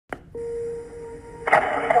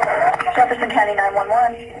Jefferson County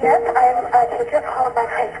 911. Yes, I am a teacher at Columbine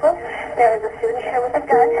High School. There is a student here with a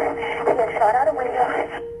gun. He has shot out a window.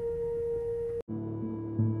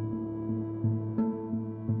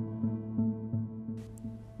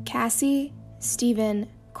 Cassie, Stephen,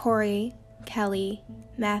 Corey, Kelly,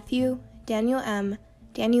 Matthew, Daniel M.,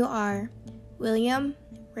 Daniel R., William,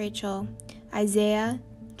 Rachel, Isaiah,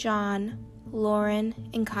 John, Lauren,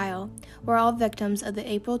 and Kyle were all victims of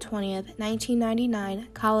the April 20th, 1999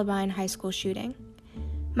 Columbine High School shooting.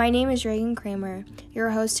 My name is Reagan Kramer, your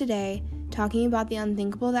host today, talking about the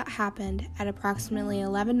unthinkable that happened at approximately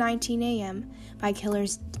 11:19 a.m. by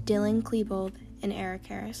killers Dylan Klebold and Eric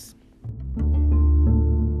Harris.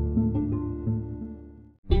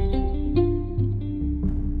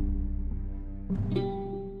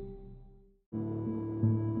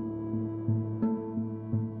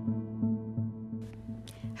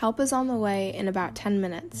 Help is on the way in about 10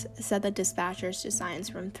 minutes, said the dispatchers to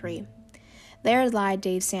Science Room 3. There lied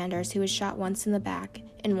Dave Sanders, who was shot once in the back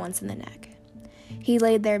and once in the neck. He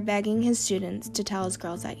laid there begging his students to tell his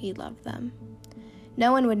girls that he loved them.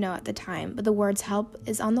 No one would know at the time, but the words "help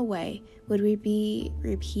is on the way" would be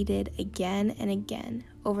repeated again and again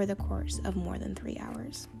over the course of more than 3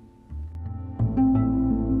 hours.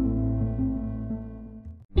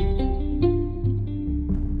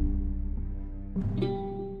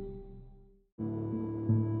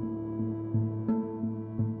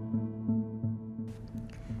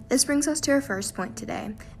 This brings us to our first point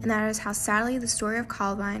today, and that is how sadly the story of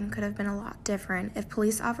Columbine could have been a lot different if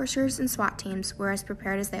police officers and SWAT teams were as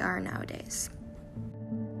prepared as they are nowadays.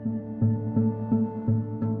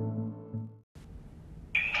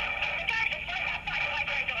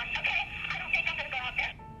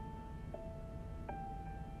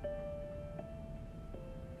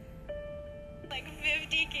 Like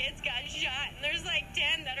 50 kids got shot, and there's like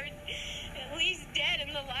 10 that are at least dead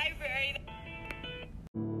in the library.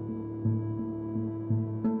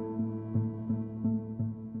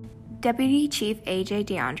 Deputy Chief A.J.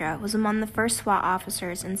 Deandra was among the first SWAT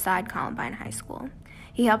officers inside Columbine High School.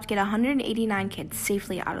 He helped get 189 kids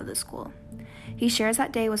safely out of the school. He shares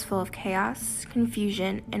that day was full of chaos,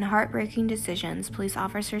 confusion, and heartbreaking decisions police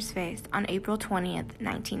officers faced on April 20th,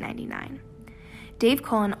 1999. Dave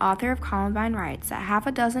Cullen, author of Columbine, writes that half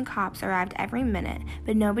a dozen cops arrived every minute,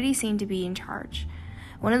 but nobody seemed to be in charge.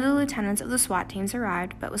 One of the lieutenants of the SWAT teams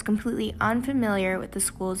arrived, but was completely unfamiliar with the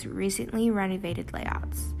school's recently renovated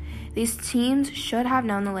layouts. These teams should have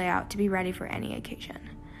known the layout to be ready for any occasion.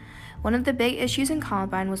 One of the big issues in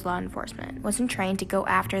Columbine was law enforcement wasn't trained to go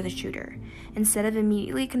after the shooter. Instead of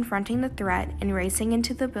immediately confronting the threat and racing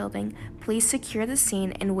into the building, police secured the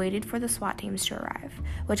scene and waited for the SWAT teams to arrive,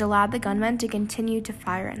 which allowed the gunmen to continue to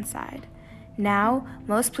fire inside. Now,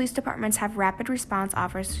 most police departments have rapid response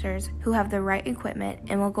officers who have the right equipment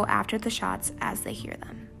and will go after the shots as they hear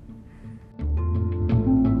them.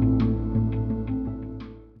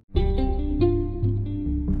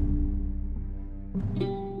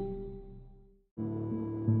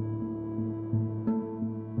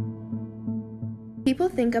 People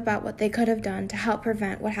think about what they could have done to help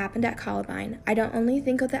prevent what happened at Columbine. I don't only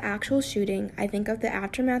think of the actual shooting, I think of the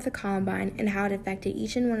aftermath of Columbine and how it affected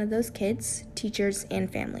each and one of those kids, teachers, and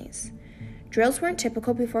families. Drills weren't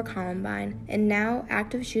typical before Columbine, and now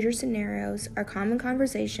active shooter scenarios are common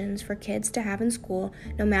conversations for kids to have in school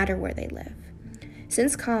no matter where they live.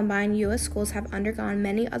 Since Columbine, U.S. schools have undergone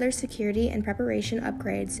many other security and preparation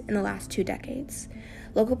upgrades in the last 2 decades.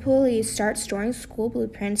 Local police start storing school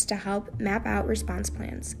blueprints to help map out response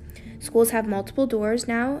plans. Schools have multiple doors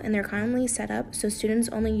now, and they're commonly set up so students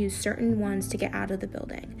only use certain ones to get out of the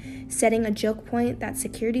building, setting a choke point that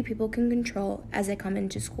security people can control as they come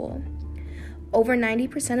into school. Over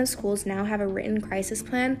 90% of schools now have a written crisis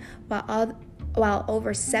plan, while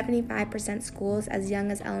over 75% schools as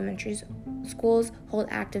young as elementary schools hold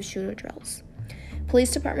active shooter drills.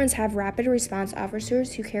 Police departments have rapid response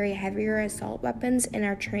officers who carry heavier assault weapons and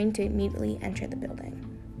are trained to immediately enter the building.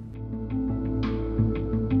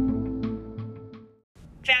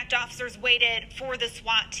 In fact, officers waited for the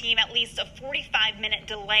SWAT team at least a 45-minute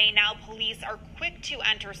delay. Now police are quick to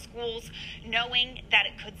enter schools, knowing that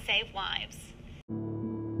it could save lives.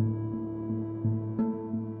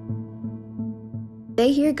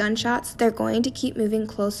 They hear gunshots, they're going to keep moving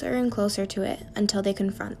closer and closer to it until they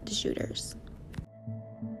confront the shooters.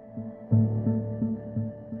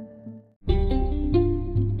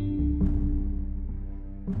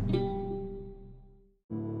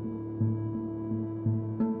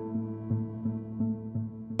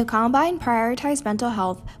 If Columbine prioritized mental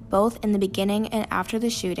health both in the beginning and after the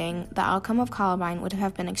shooting, the outcome of Columbine would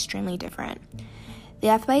have been extremely different. The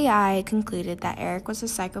FBI concluded that Eric was a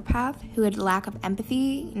psychopath who had a lack of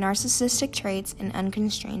empathy, narcissistic traits, and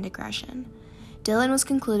unconstrained aggression. Dylan was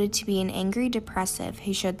concluded to be an angry depressive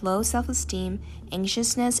who showed low self-esteem,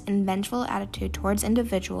 anxiousness, and vengeful attitude towards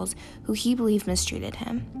individuals who he believed mistreated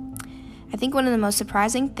him. I think one of the most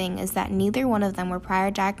surprising things is that neither one of them were prior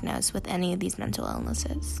diagnosed with any of these mental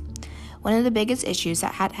illnesses. One of the biggest issues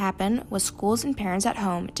that had happened was schools and parents at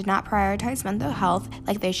home did not prioritize mental health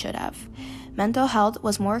like they should have. Mental health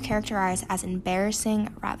was more characterized as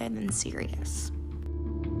embarrassing rather than serious.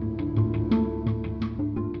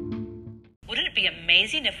 Wouldn't it be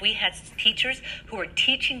amazing if we had teachers who were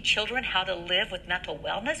teaching children how to live with mental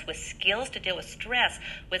wellness, with skills to deal with stress,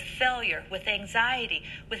 with failure, with anxiety,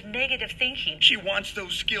 with negative thinking? She wants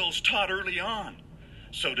those skills taught early on.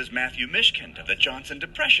 So does Matthew Mishkin of the Johnson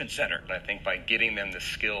Depression Center. I think by getting them the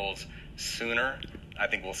skills sooner, I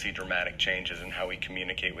think we'll see dramatic changes in how we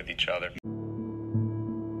communicate with each other.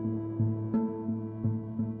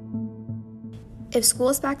 If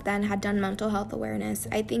schools back then had done mental health awareness,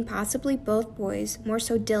 I think possibly both boys, more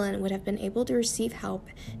so Dylan, would have been able to receive help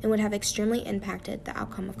and would have extremely impacted the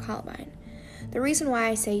outcome of Columbine. The reason why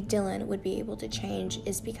I say Dylan would be able to change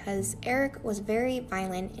is because Eric was very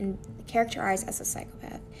violent and characterized as a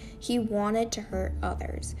psychopath. He wanted to hurt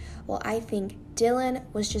others. Well, I think Dylan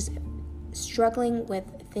was just struggling with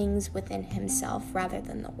things within himself rather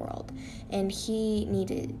than the world, and he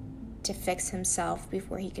needed to fix himself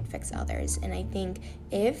before he could fix others. And I think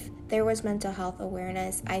if there was mental health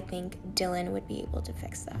awareness, I think Dylan would be able to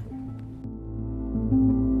fix that.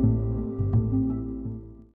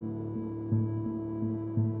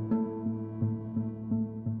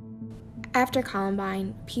 After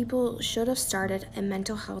Columbine, people should have started a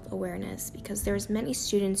mental health awareness because there's many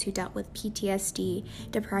students who dealt with PTSD,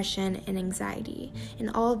 depression, and anxiety, and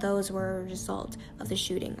all those were a result of the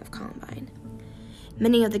shooting of Columbine.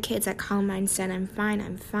 Many of the kids at Columbine said, I'm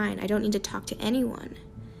fine, I don't need to talk to anyone.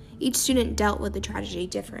 Each student dealt with the tragedy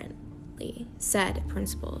differently, said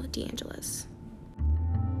Principal DeAngelis.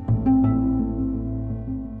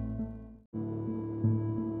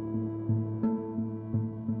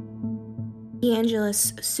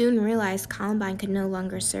 DeAngelis soon realized Columbine could no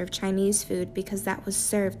longer serve Chinese food because that was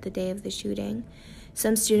served the day of the shooting.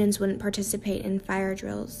 Some students wouldn't participate in fire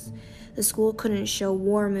drills. The school couldn't show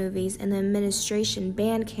war movies, and the administration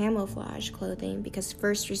banned camouflage clothing because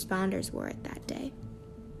first responders wore it that day.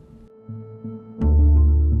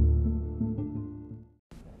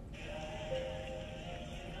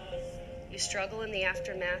 You struggle in the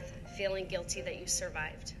aftermath, feeling guilty that you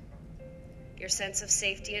survived. Your sense of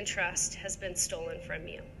safety and trust has been stolen from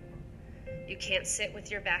you. You can't sit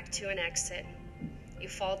with your back to an exit. You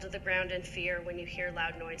fall to the ground in fear when you hear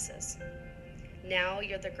loud noises. Now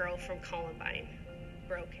you're the girl from Columbine,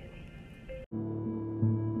 broken.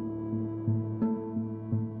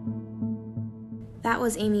 That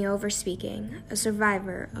was Amy Over speaking, a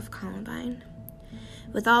survivor of Columbine.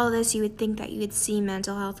 With all of this, you would think that you would see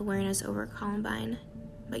mental health awareness over Columbine,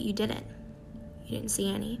 but you didn't. You didn't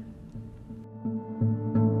see any.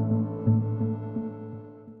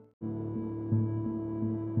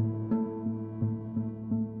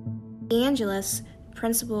 DeAngelis,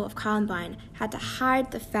 principal of Columbine, had to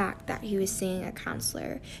hide the fact that he was seeing a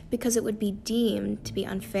counselor because it would be deemed to be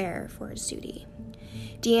unfair for his duty.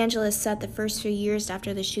 DeAngelis said the first few years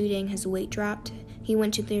after the shooting, his weight dropped. He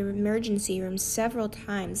went to the emergency room several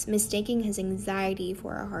times, mistaking his anxiety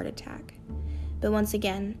for a heart attack. But once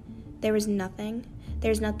again, there was nothing.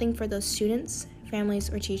 There's nothing for those students, families,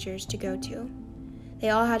 or teachers to go to. They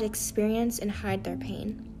all had to experience and hide their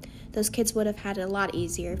pain. Those kids would have had it a lot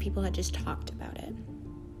easier if people had just talked about it.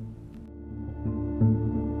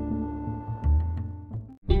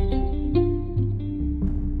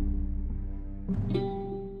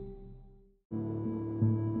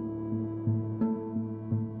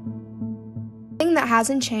 The thing that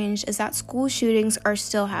hasn't changed is that school shootings are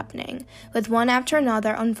still happening, with one after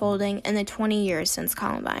another unfolding in the 20 years since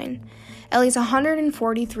Columbine. At least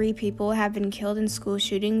 143 people have been killed in school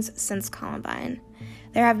shootings since Columbine.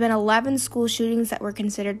 There have been 11 school shootings that were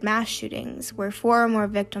considered mass shootings, where 4 or more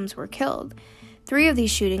victims were killed. 3 of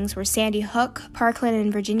these shootings were Sandy Hook, Parkland,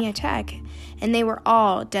 and Virginia Tech, and they were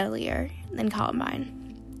all deadlier than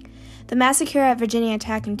Columbine. The massacre at Virginia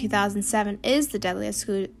Tech in 2007 is the deadliest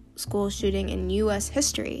school shooting in U.S.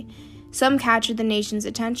 history. Some captured the nation's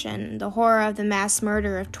attention: the horror of the mass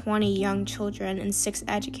murder of 20 young children and 6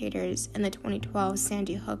 educators in the 2012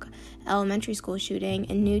 Sandy Hook Elementary School shooting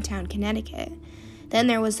in Newtown, Connecticut. Then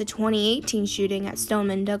there was the 2018 shooting at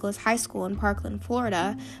Stoneman Douglas High School in Parkland,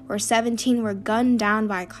 Florida, where 17 were gunned down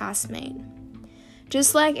by a classmate.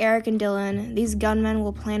 Just like Eric and Dylan, these gunmen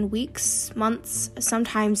will plan weeks, months,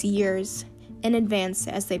 sometimes years in advance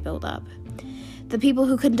as they build up. The people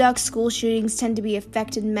who conduct school shootings tend to be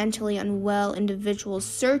affected mentally unwell individuals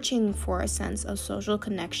searching for a sense of social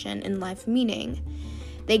connection and life meaning.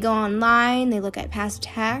 They go online, they look at past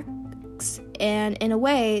attacks, and in a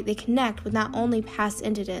way, they connect with not only past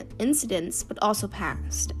incidents, but also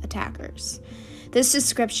past attackers. This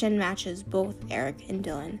description matches both Eric and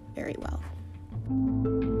Dylan very well.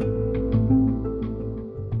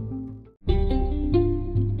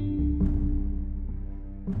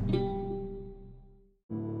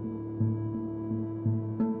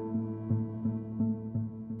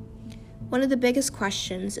 One of the biggest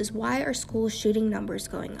questions is, why are school shooting numbers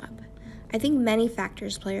going up? I think many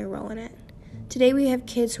factors play a role in it. Today we have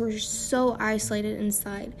kids who are so isolated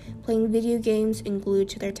inside, playing video games and glued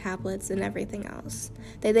to their tablets and everything else,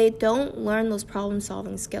 that they don't learn those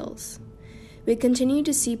problem-solving skills. We continue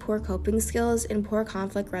to see poor coping skills and poor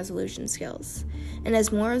conflict resolution skills. And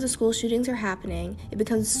as more of the school shootings are happening, it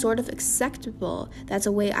becomes sort of acceptable that's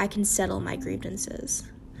a way I can settle my grievances.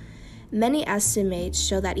 Many estimates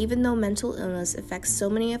show that even though mental illness affects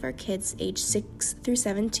so many of our kids aged 6 through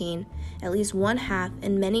 17, at least one half,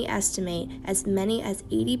 and many estimate as many as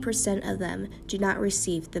 80% of them do not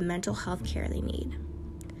receive the mental health care they need.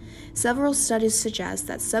 Several studies suggest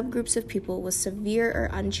that subgroups of people with severe or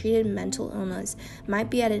untreated mental illness might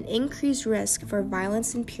be at an increased risk for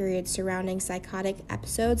violence in periods surrounding psychotic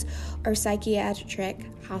episodes or psychiatric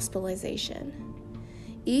hospitalization.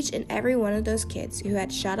 Each and every one of those kids who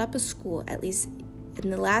had shot up a school, at least in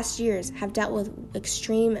the last years, have dealt with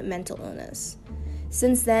extreme mental illness.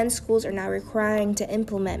 Since then, schools are now requiring to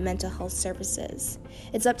implement mental health services.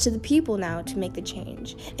 It's up to the people now to make the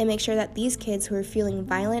change and make sure that these kids who are feeling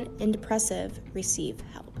violent and depressive receive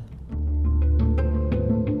help.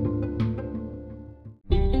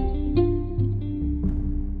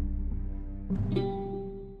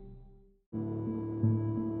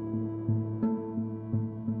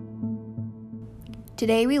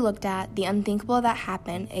 Today we looked at the unthinkable that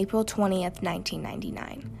happened April 20th,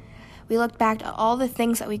 1999. We looked back at all the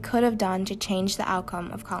things that we could have done to change the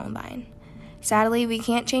outcome of Columbine. Sadly, we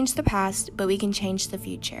can't change the past, but we can change the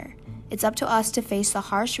future. It's up to us to face the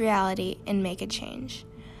harsh reality and make a change.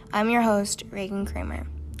 I'm your host, Reagan Kramer.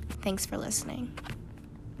 Thanks for listening.